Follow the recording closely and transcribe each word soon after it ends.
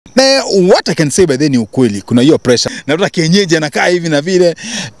what I can say by then ni ukweli, kuna hiyo pressure. Na mtu kienyeji anakaa hivi na vile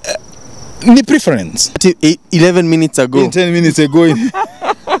ni preference. 11 minutes ago. 10 minutes ago.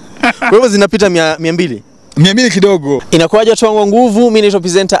 Wewe zinapita 200. Miamini kidogo. Inakuaje tuango nguvu, mimi ni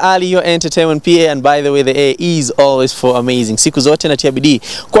presenter Ali, your entertainment PA, and by the way the A is always for amazing. Siku zote natia bidii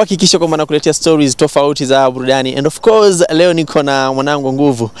kuhakikisha kwamba nakuletea stories tofauti za burudani, and of course leo niko na mwanangu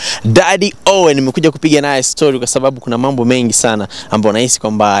nguvu Daddy Owen. Nimekuja kupiga naye story kwa sababu kuna mambo mengi sana ambayo nahisi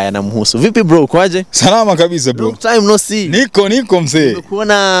kwamba yanamhusu. Vipi bro, kwaje? Salama kabisa bro. Long time no see. Niko mzee.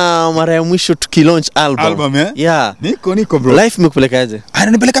 Nimekuona mara ya mwisho tukilaunch album. Yeah. Niko bro. Life imekupelekaje?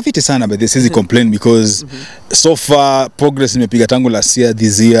 Ananipeleka fiti sana, but this is complain because so far progress nimepiga tangu last year,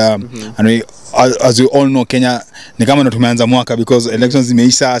 this year, and as we all know, Kenya ni kama ndo tumeanza mwaka because elections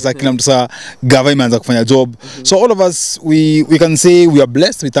zimeisha, sasa kila mtu sasa government imeanza kufanya job. So all of us we can say we are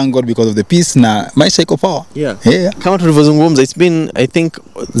blessed, we thank God because of the peace na maisha iko power. Yeah. Kama tulivyozungumza, it's been I think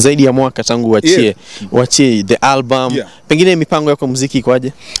zaidi ya mwaka tangu wachie the album. Pengine mipango yako muziki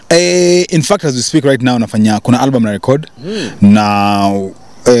ikoaje? In fact as we speak right now nafanya kuna album na record. Now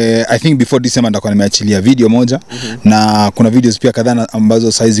I think before December ndakuwa nimeachilia video moja na kuna videos pia kadhaa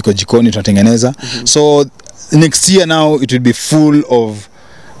ambazo saizi ziko jikoni tunatengeneza. So next year now it will be full of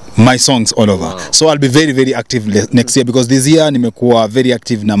my songs all over. So I'll be very very active next year because this year nimekuwa very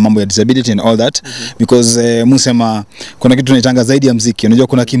active na mambo ya disability and all that because musema kuna kitu tunaitanga zaidi ya muziki. Unajua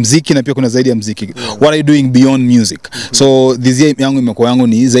kuna kimuziki na pia kuna zaidi ya muziki. What are you doing beyond music? So this year yangu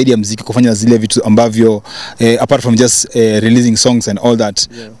ni zaidi ya muziki, kufanya zile vitu ambavyo apart from just releasing songs and all that,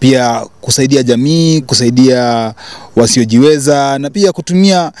 pia kusaidia jamii, kusaidia wasiojiweza na pia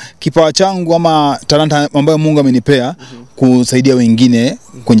kutumia kipawa changu ama talanta ambayo Mungu amenipea kusaidia wengine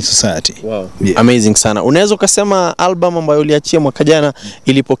kwenye society. Amazing sana. Unaweza kusema album ambayo uliachia mwaka jana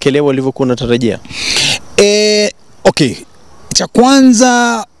ilipokelewa ulivyokuwa unatarajia? Okay. Cha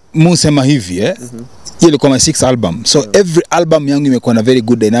kwanza musema hivi ilikuwa my 6th album. So every album yangu imekuwa na very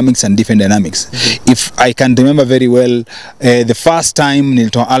good dynamics and different dynamics. If I can remember very well, the first time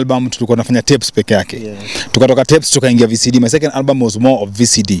nilitoa album tulikuwa tunafanya tapes peke yake. Tukatoka tapes tukaingia VCD. My second album was more of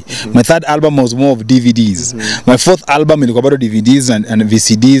VCD. My third album was more of DVDs. My fourth album ilikuwa bado DVDs and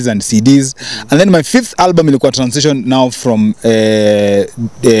VCDs and CDs. And then my fifth album ilikuwa transition now from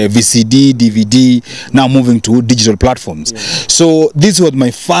VCD, DVD, now moving to digital platforms. So this was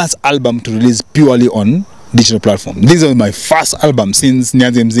my first album to release purely on digital platform. This was my first album since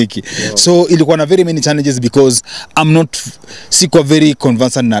nianze muziki. So ilikuwa na very many challenges because I'm not siko very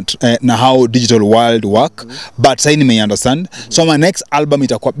conversant na how digital world work, but sasa nime understand. So my next album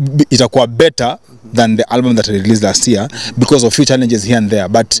itakuwa better than the album that I released last year because of few challenges here and there,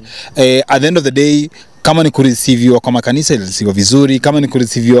 but at the end of the day, kama ni kureceive kwa makanisa ilisivyo vizuri, kama ni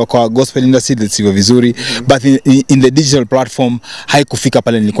kureceive kwa gospel industry ilisivyo vizuri, but in the digital platform haikufika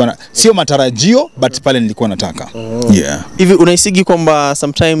pale nilikuwa sio matarajio, but pale nilikuwa nataka. Hivi unahisigi kwamba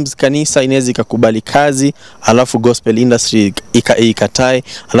sometimes kanisa inaweza ikakubali kazi alafu gospel industry ikatae,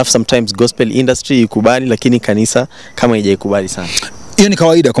 alafu sometimes gospel industry ikubali lakini kanisa kama haijaikubali sana? Hiyo ni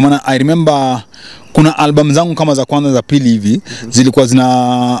kawaida, kwa maana I remember kuna album zangu kama za kwanza za pili hivi zilikuwa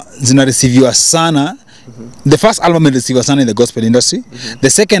zina receiviwa sana. The first album received sana in the gospel industry. The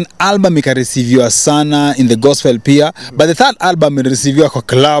second album received sana in the gospel pia. But the third album received kwa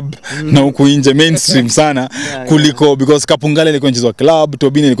club na huku nje mainstream sana kuliko because Kapungale ilikuwa inachezwa club,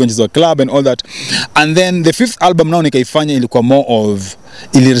 Tobini ilikuwa inachezwa club and all that. And then the fifth album now nikaifanya ilikuwa more of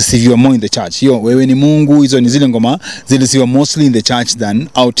receive more in the church. Hiyo wewe ni Mungu, hizo ni zile ngoma receive mostly in the church than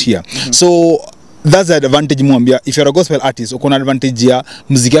out here. So that's the advantage mwambia. If you're a gospel artist, uko na advantage ya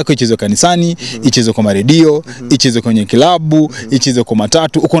muziki yako ichezwe kanisani, ichezwe kwa radio, ichezwe kwenye kilabu, ichezwe kwa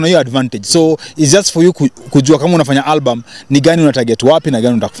matatu. Uko na hiyo advantage. So it's just for you kujua kama unafanya album ni gani una target wapi na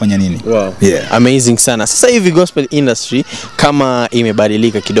gani unataka kufanya nini. Amazing sana. Sasa hivi gospel industry kama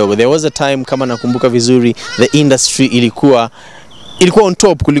imebadilika kidogo. There was a time kama nakumbuka vizuri the industry ilikuwa on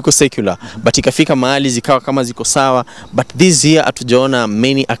top kuliko secular, but ikafika mahali zikawa kama ziko sawa, but this year hatujaona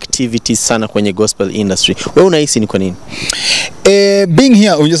many activities sana kwenye gospel industry. Wewe unahisi ni kwa nini? Being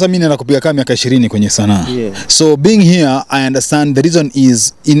here, unajua mimi nakupiga kama miaka 20 kwenye sanaa. So being here, I understand the reason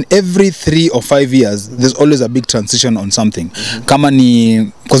is in every 3 or 5 years there's always a big transition on something. Kama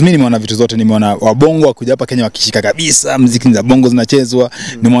ni because mimi nimeona vitu zote, nimeona wabongo wakuja hapa Kenya wakishika kabisa, muziki za bongo zinachezwa,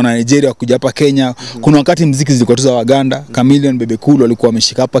 nimeona Nigeria wakuja hapa Kenya. Kuna wakati muziki zilikuwa tu za Waganda, Chameleon, Bebe Cool walikuwa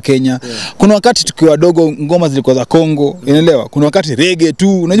wameshika hapa Kenya. Kuna wakati tukiwa wadogo ngoma zilikuwa za Kongo, unaelewa? Kuna wakati reggae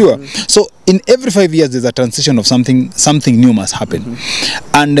tu, unajua? So in every 5 years there's a transition of something new must happen.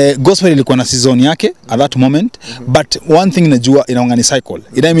 And gospel ilikuwa na season yake at that moment, but one thing najua inaonga ni cycle.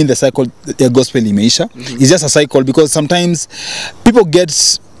 It I mean the cycle ya gospel imeisha. It's just a cycle because sometimes people get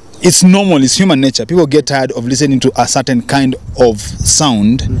it's normal, it's human nature. People get tired of listening to a certain kind of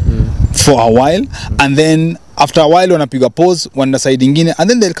sound for a while, and then after a while wanapiga pause, wanaenda side ingine, and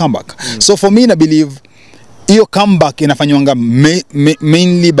then they'll come back. So for me, I believe hiyo comeback inafanywa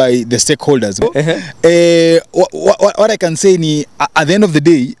mainly by the stakeholders. What I can say ni at the end of the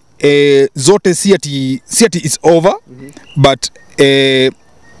day, zote si ati it's over, but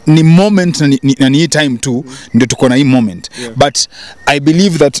ni moment na ni time tu ndio tuko na hii moment. But I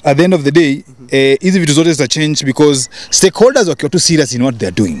believe that at the end of the day, hizi vitu zote zita change because stakeholders wakiwa too serious in what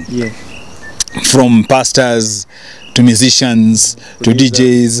they're doing. From pastors to musicians to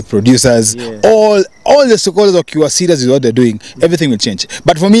DJs, producers, all the stakeholders wakiwa serious with what they're doing, everything will change.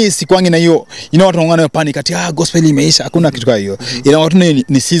 But for me, sikwangi na hiyo, watu wanaona panic ati gospel imeisha, hakuna kitu kama hiyo. Watu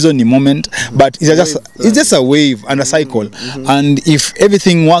ni season, ni moment, but it's just a wave and a cycle. And if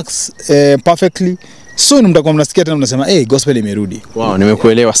everything works perfectly, soon mtakuwa mnasikia tena mnasema gospel imerudi. Wow,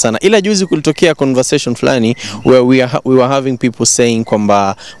 nimekuelewa sana. Ila juzi kulitokea conversation fulani where we were having people saying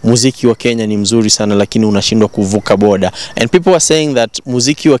kwamba muziki wa Kenya ni mzuri sana lakini unashindwa kuvuka boda. And people were saying that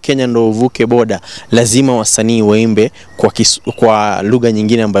muziki wa Kenya ndio uvuke boda, lazima wasanii waimbe kwa lugha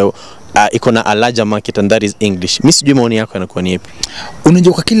nyingine ambayo iko na a larger market, and that is English. Mimi sijui maoni yako yanakuwa ni yapi?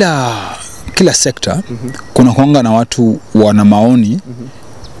 Unajua kwa kila sector kuna kuanga na watu wana maoni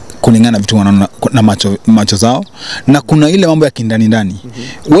kulingana vitu wanaona na macho zao, na kuna ile mambo ya kindani ndani.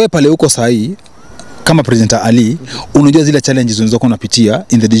 Wewe pale uko sahi kama presenter Ali, unajua zile challenges unazokuwa unapitia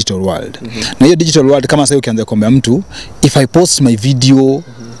in the digital world. Na hiyo digital world, kama sasa ukianza kuambia mtu if I post my video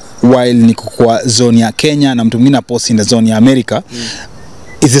while niko kwa zone ya Kenya na mtu mwingine post in the zone ya America,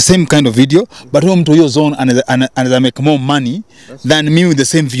 it's the same kind of video, but huyo mtu hiyo zone anaweza make more money than me with the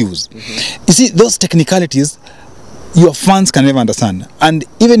same views. You see, those technicalities your fans can never understand, and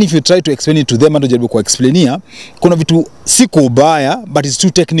even if you try to explain it to them, atajaribu kuexplainia, kuna vitu si kwa ubaya, but it's too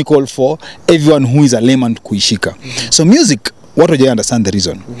technical for everyone who is a layman kuishika. So music, what do you understand the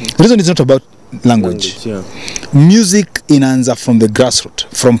reason? The reason is not about language. Music inaanza from the grassroots,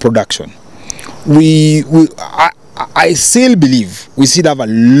 from production. I still believe we still have a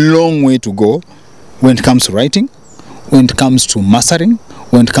long way to go when it comes to writing, when it comes to mastering,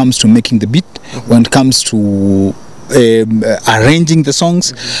 when it comes to making the beat, when it comes to arranging the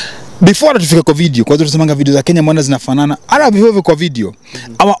songs. Before tufika kwa video, kwa tunasemanga video za Kenya mbona zinafanana, hata before kwa video,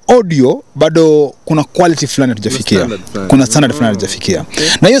 our audio bado kuna quality fulani hatujafikia, kuna standard fulani hatujafikia.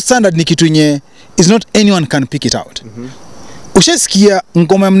 Na hiyo standard ni kitu yenye is not anyone can pick it out. Ushasikia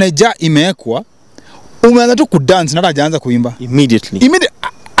ngoma ya Mnaija imewekwa, umeanza tu kudance na hajaanza kuimba immediately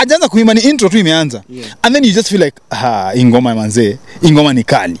ajaanza kuimba, ni intro tu imeanza, and then you just feel like ingoma manze, ingoma ni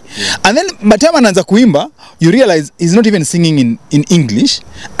kali. And then batama anaanza kuimba, you realize he's not even singing in English,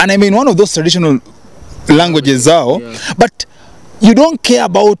 and I mean one of those traditional languages zao, but you don't care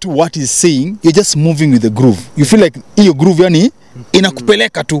about what he's saying, you're just moving with the groove. You feel like hiyo groove yani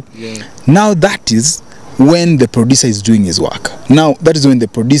inakupeleka tu. Now that is when the producer is doing his work. Now that is when the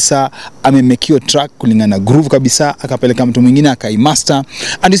producer make your track kulingana groove kabisa, akapeleka mtu mwingine akaimaster.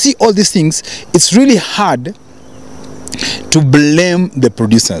 And you see all these things, it's really hard to blame the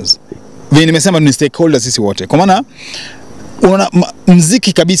producers. Vile nimesema ni stakeholders sisi wote. Kwa maana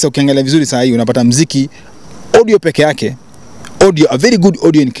muziki kabisa ukiangalia vizuri saa hii unapata muziki audio peke yake, a very good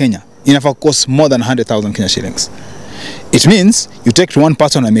audio in Kenya inafaa cost more than 100,000 Kenya shillings. It means you take to one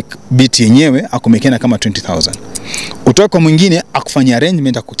person and make beat yenyewe akumekena kama 20,000. Utoe kwa mwingine akufanyia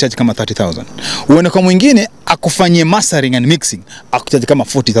arrangement akucharge kama 30,000. Uone kwa mwingine akufanyie mastering and mixing akucharge kama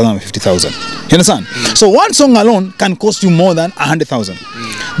 40,000 or 50,000. You understand? So one song alone can cost you more than 100,000.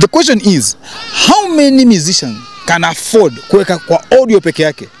 The question is, how many musicians can afford kuweka kwa audio peke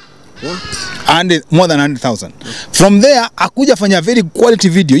yake? And more than 100,000. From there akuja fanya very quality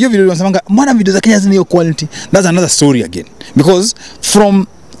video. Hiyo video unasemanga mbona video za Kenya zina hiyo quality? That's another story again, because from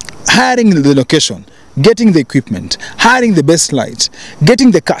hiring the location, getting the equipment, hiring the best light,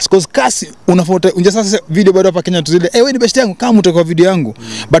 getting the cast, because cast unafuata sasa video bado hapa Kenya tuzile wewe ni best yangu kama mtoka video yangu,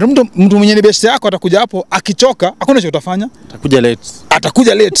 but mtu mwenye ni best yako atakuja hapo akichoka hakuna cha utafanya, atakuja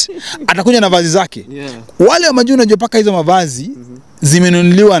late atakuja na vazi zake. Wale wa majuu unajua paka hizo mavazi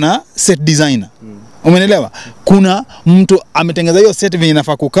zimenunuliwa na set designer. Umeelewa? Kuna mtu ametengeneza hiyo set venye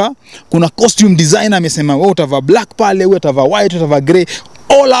inafaa kukaa, kuna costume designer amesema wewe utavaa black pale, wewe utavaa white, utavaa grey,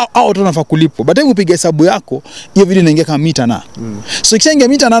 all out unafaa kulipo. But hebu piga hesabu yako, hiyo video inaingia kama mita na. So ikishaingia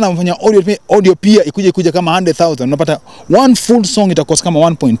mita na unafanya audio pia ikuje kama 100,000, unapata one full song itakosa kama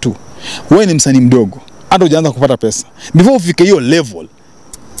 1.2. Wewe ni msanii mdogo, hata hujaanza kupata pesa. Before ufike hiyo level,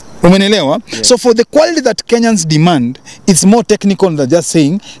 Umenelewa? Yeah. So for the quality that Kenyans demand, it's more technical than just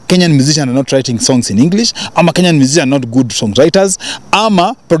saying Kenyan musicians are not writing songs in English, ama Kenyan musicians are not good songwriters,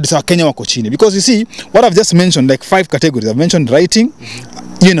 ama producer wa Kenya wako chini. Because you see, what I've just mentioned, like 5 categories. I've mentioned writing,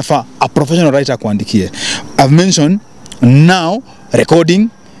 you know, a professional writer kuandikie. I've mentioned now recording,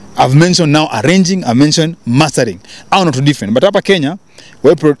 I've mentioned now arranging, I've mentioned mastering. Au not different. But hapa Kenya,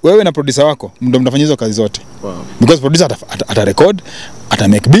 wewe na producer wako ndio mtafanya hizo kazi zote. Wow. Because producer ata record, ata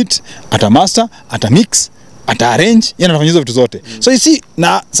make beat, ata master, ata mix, ata arrange, yeye anafanya hizo vitu zote. So you see,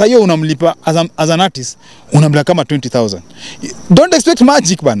 na sasa hiyo unamlipa as an artist, unamlipa kama 20,000. Don't expect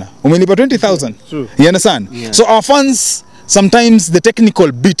magic bana. Umelipa 20,000. True. You understand? Yeah. So our fans, sometimes the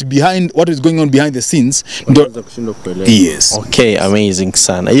technical bit behind what is going on behind the scenes. Yes. Okay, amazing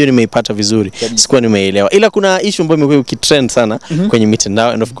sana. Hiyo nimeipata vizuri. Sikuwa nimeelewa. Ila kuna issue ambayo imekuwa ikitrend sana kwenye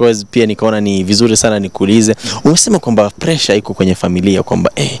mitandao, and of course pia nikaona ni vizuri sana nikuulize. Umesema kwamba pressure iko kwenye familia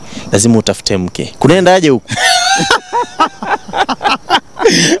kwamba lazima utafute mke. Kunaenda aje huko?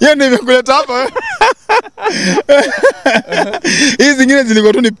 Hiyo ndio imekuleta hapa. Hizi zingine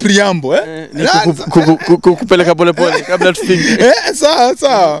zilikuwa tu ni preamble kupeleka pole pole kabla tufike.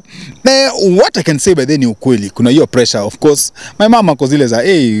 Sawa. What I can say by then ni ukweli. Kuna hiyo pressure, of course. My mama kwa zile za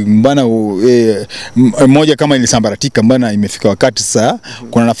mbana moja kama ilisambaratika, mbana imefika wakati sasa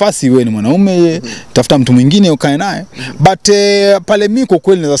kuna nafasi wewe ni mwanaume, tafuta mtu mwingine ukae naye. But pale mimi kwa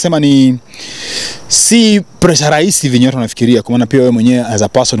kweli naweza sema ni si pressure rahisi venye watu wanafikiria, kwa maana pia wewe mwenyewe as a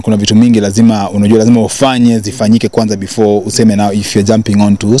person kuna vitu mingi lazima ufanye zifanyike kwanza before useme now if you're jumping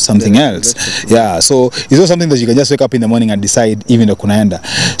on to something else. Yeah, so it's not something that you can just wake up in the morning and decide even though kunaenda.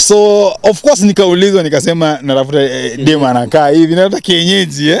 So of course nikaulizwa nikasema natafuta demo anakaa hivi, natafuta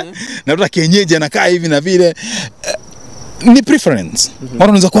kienyeji natafuta kienyeji anakaa hivi na vile. Ni preference. Watu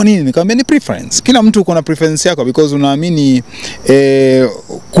wanaweza kwa nini? Nikamwambia ni preference. Kila mtu uko na preference yako, because unaamini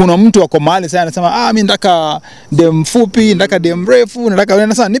kuna mtu wako mahali sana anasema mimi nataka dem fupi, nataka dem refu,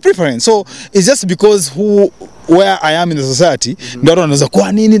 nataka sana. Ni preference. So it's just because where I am in the society, ndio wanaweza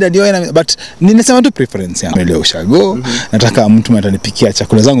kwa nini ndio, but ninasema tu preference yangu. Leo ushago, nataka mtu atanipikia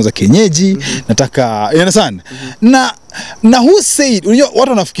chakula zangu za kienyeji, nataka sana. Na who said, unajua watu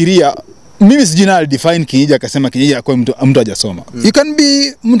wanafikiria mimi sijui na define kienyeji akasema kienyeji akwe mtu hajasoma. You can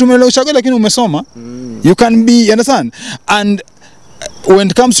be mtu mwenye ushago lakini umesoma. You can be, you understand? And when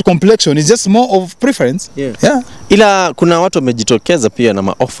it comes to complexion, it's just more of preference. Yeah. Ila kuna watu wamejitokeza pia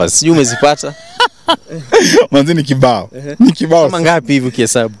na offers. Sijui umezipata? Manzi ni kibao. Ni kibao. Kama ngapi hivi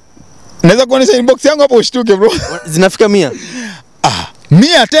kihesabu? Naweza kuonesha inbox yangu hapo ushtuke bro. Zinafika 100?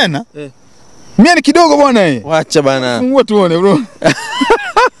 100 tena? 100 ni kidogo bwana Wacha bana. Fungua tuone bro.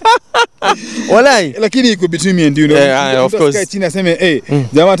 Walai, lakini iko between me and you, of course. Sky chini aseme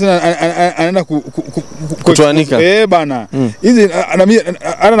jamaa tena anaenda kutuanika bana hizi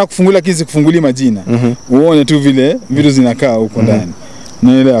ana kufungulia kizi kufungulia majina uone tu vile vitu zinakaa huko ndani.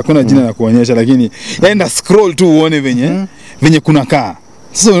 Naelewa hakuna jina la kuonyesha, lakini enda scroll tu uone venye kuna kaa.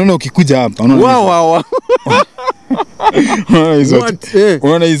 Sasa unaona ukikuja hapa unaona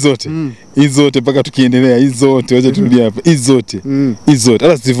unaona hizo zote mpaka tukiendelea hizo zote wacha turudi hapa hizo zote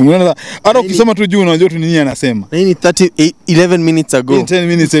hata sifunguana hata ukisoma tu juu unajua tu nini anasema. Na hii 11 minutes ago 10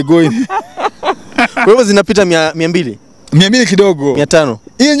 minutes ago wewe zinapita 200 kidogo 500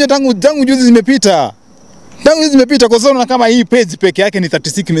 hiyo nyo tangu juzi zimepita kwa sababu kama hii page peke yake ni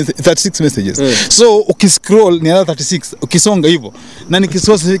 36 messages. So ukiscroll ni another 36 ukisonga hivyo na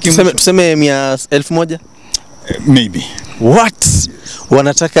nikiscroll tuseme 1,000 maybe what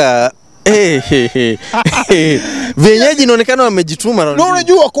wanataka Vienyeji inaonekana wamejituma. No,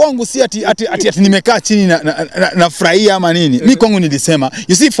 unajua kwangu si ati nimekaa chini na furahia ama nini. Mimi kwangu nilisema,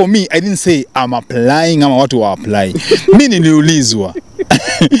 you see for me I didn't say I'm applying ama watu wa apply. Mimi niliulizwa.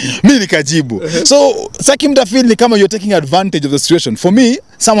 Mimi nikajibu. So saki mta feel ni kama you're taking advantage of the situation. For me,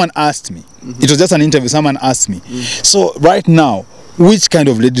 someone asked me. It was just an interview, someone asked me. So right now, which kind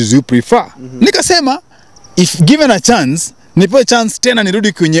of ladies do you prefer? Nikasema, if given a chance, nipewe chance tena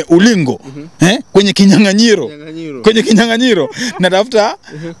nirudi kwenye ulingo, kwenye kinyang'anyiro, natafuta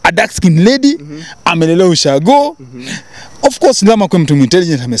a dark skin lady, amelelewa ushago. Of course ndama kwa mtu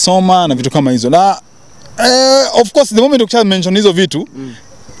intelligent amesoma na vitu kama hizo. Na of course the moment ukisha mention hizo vitu,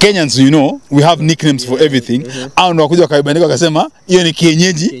 Kenyans, you know, we have nicknames for everything. Au ndo wakuja kaibandika wakasema hiyo ni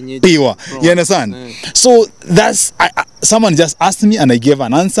kienyeji piwa. You understand? So that's someone just asked me and I gave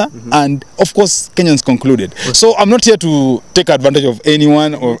an answer, and of course Kenyans concluded. So I'm not here to take advantage of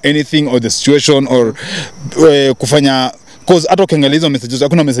anyone or anything or the situation or kufanya Cause hata ukiangalia hizo messages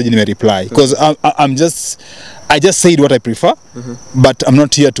hakuna message nime reply cause I just said what I prefer, but I'm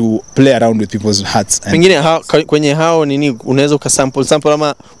not here to play around with people's hearts. Pengine kwenye hao nini unaweza sample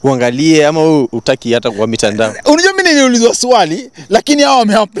ama uangalie ama wewe utaki hata kwa mitandao. Unajua mimi niliulizwa swali lakini hao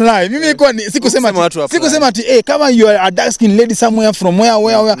wameapply. Mimi ilikuwa sikusema ati kama you are a dark skin lady somewhere from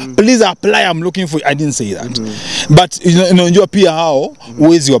where please apply, I'm looking for you. I didn't say that. But unajua pia hao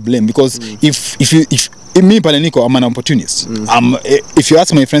uwezi wa blame because if me pale niko I'm an opportunist. If you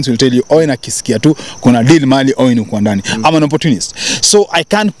ask my friends will tell you Owen akisikia tu kuna deal mali Owen uko ndani. I'm an opportunist. So I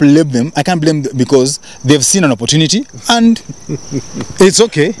can't blame them. I can't blame them because they've seen an opportunity and it's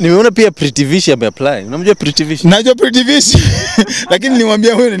okay. Nimeona pia Pretty Vish ameapply. Unamjua Pretty Vish? Najua Pretty Vish. Lakini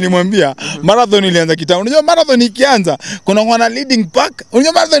nilimwambia marathon ilianza kitambo. Unajua marathon ikianza kuna mwana leading pack.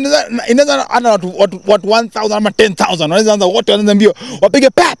 Unajua marathon inaweza ana watu 1000 ama 10000. Wanaweza anza wote wanaanza mbio. Wapige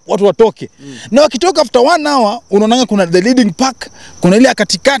pap watu watoke. Na wakitoka after 1 hour unaona kuna the leading pack, kuna ile ya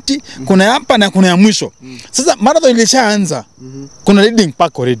katikati, kuna hapa na kuna ya mwisho. Sasa marathon ilishaanza. Kuna leading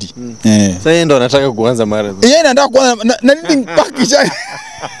pack already. Sasa yeye ndo anataka kuanza marathon. Yeye anataka kuanza na leading pack kisha.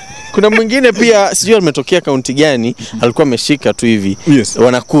 Kuna mwingine pia sijui ametokea kaunti gani alikuwa ameshika tu hivi.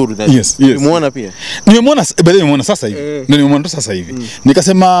 Wanakuru. Umemuona pia? Nimemuona sasa hivi. Nimemuona sasa hivi.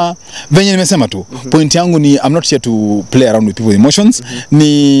 Nikasema venye nimesema tu. Point yangu ni I'm not here to play around with people's emotions.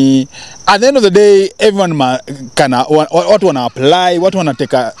 Ni at the end of the day everyone watu wana apply, watu wana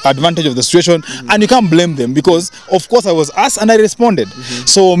take advantage of the situation and you can't blame them because of course I was asked and I responded.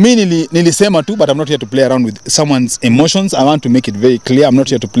 So mimi nilisema tu but I'm not here to play around with someone's emotions. I want to make it very clear I'm not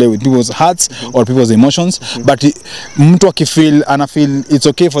here to play with people's hearts or people's emotions, but mtu akifeel anafeel it's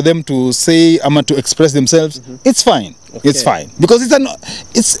okay for them to say ama to express themselves, it's fine. Okay. It's fine because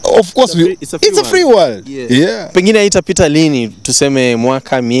it's of course it's a free world. Yeah. Pengine haitapita lini tuseme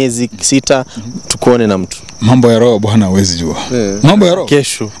mwaka miezi 6 tukuone na mtu. Mambo ya roho bwana huwezi jua. Mambo ya roho.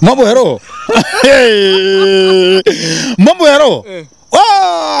 Kesho. Mambo ya roho. Mambo ya roho.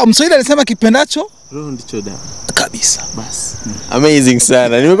 Mswahili alisema kipendacho roho ndicho dawa. Kabisa. Bas. Amazing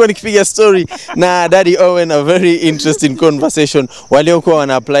sana. Nimekuwa nikipiga story na Daddy Owen, a very interesting conversation. Waliokuwa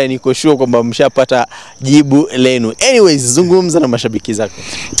wana apply niko sure kwamba mshapata jibu lenu. Anyways, zungumza na mashabiki zako.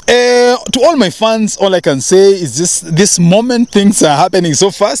 To all my fans, all I can say is this moment things are happening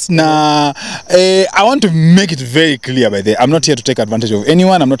so fast. I want to make it very clear by the I'm not here to take advantage of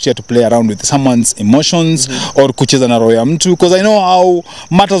anyone. I'm not here to play around with someone's emotions or kucheza na roho ya mtu because I know how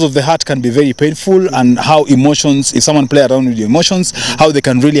matters of the heart can be very painful and how emotions, if someone play around with your emotions, how they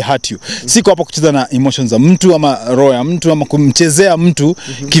can really hurt you. Siko hapa kucheza na emotions za mtu ama roho ya mtu ama kumchezea mtu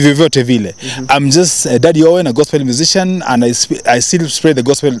kivyovyote vile. I'm just Daddy Owen, a gospel musician, and I still spread the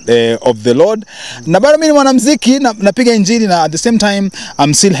gospel of the Lord. Na bado mimi ni mwanamuziki napiga injili na at the same time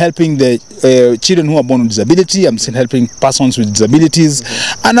I'm still helping the children who are born with disability. I'm still helping persons with disabilities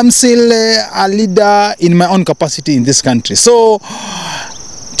and I'm still a leader in my own capacity in this country. So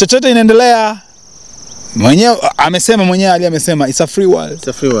chochote inaendelea. Mwenyewe amesema it's a free world. It's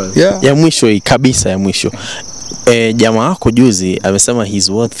a free world. Yeah. Ya mwisho hii kabisa ya mwisho. Jamaa wako juzi amesema he's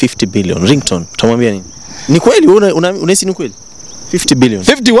worth 50 billion. Ringtone, utamwambia nini? Ni kweli unahisi ni kweli? 50 billion.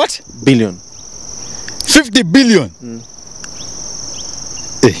 50 what? Billion. 50 billion.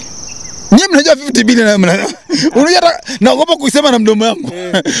 Nyie mnajua 50 billion na unajua naogopa kusema na mdomo wangu.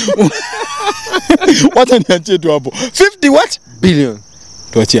 Wacha niachie tu hapo. 50 what? Billion.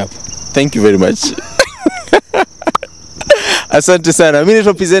 Tuachie hapo. Thank you very much. Asante sana. Mimi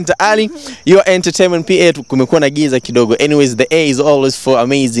ni presenter Ali, your entertainment PA. Kumekuwa na giza kidogo. Anyways, the A is always for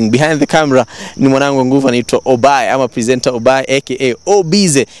amazing. Behind the camera ni mwanangu nguvu anaitwa Obai ama presenter Obai aka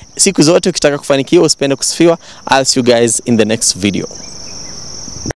Obize. Siku zote ukitaka kufanikiwa usipende kusifiwa. I'll see you guys in the next video.